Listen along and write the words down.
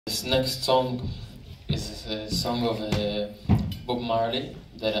This next song is a song of Bob Marley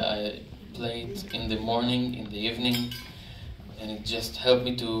that I played in the morning, in the evening, and it just helped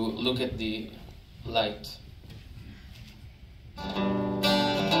me to look at the light.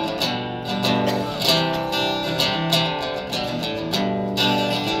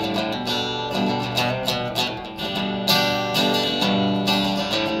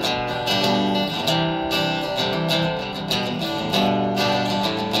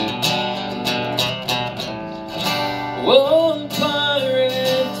 One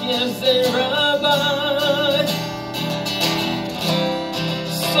pirate, yes, a rabbi,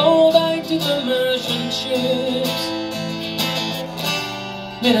 sold I to the merchant ships.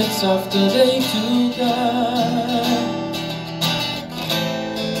 Minutes after they took I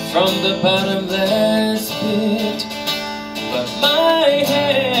from the bottomless pit, but my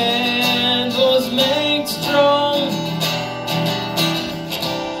hand was made strong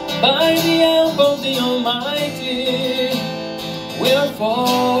by the help of the Almighty. We're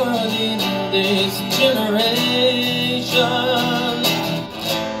forward in this generation,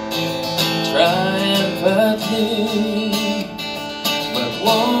 triumphantly. But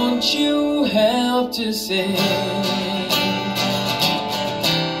won't you help to sing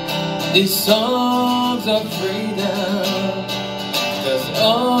these songs of freedom? 'Cause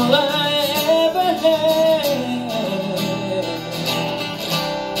all I ever had,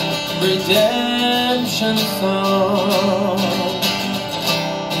 redemption songs.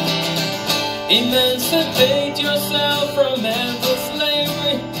 Emancipate yourself from mental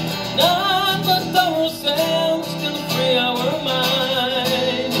slavery. None but ourselves can free our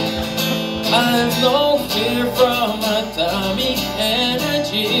mind. I have no fear from atomic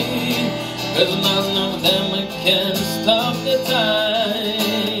energy, 'cause none of them can stop the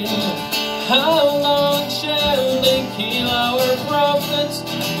time. How long shall they kill our prophets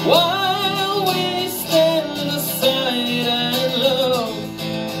while we stand aside and look?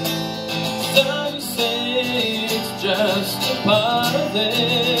 Some say it's just a part of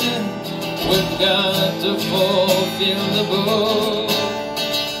it. We've got to fulfill the book.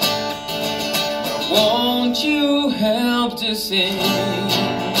 But won't you help to sing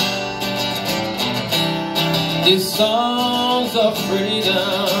these songs of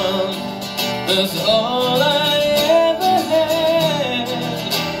freedom? 'Cause all I ever had,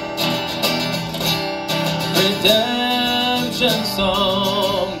 redemption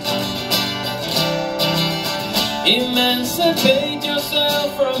songs. Emancipate yourself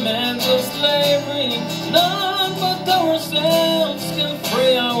from mental slavery. None but ourselves can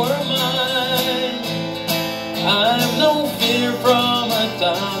free our mind. I've no fear from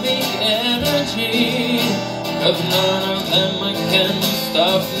atomic energy, 'cause none of them can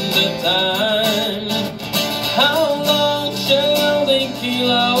stop the time. How long shall they kill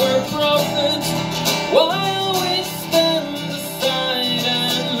our prophets while we stand aside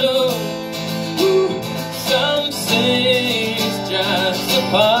and look? Some say it's just a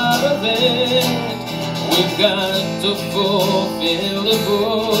part of it. We've got to fulfill the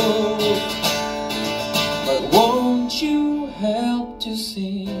book. But won't you help to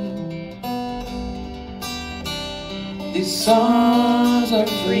sing these songs of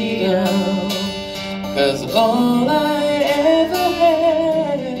freedom? 'Cause all I ever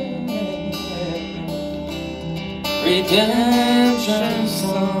had, redemption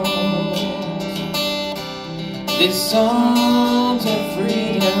songs. These songs of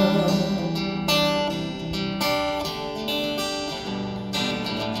freedom.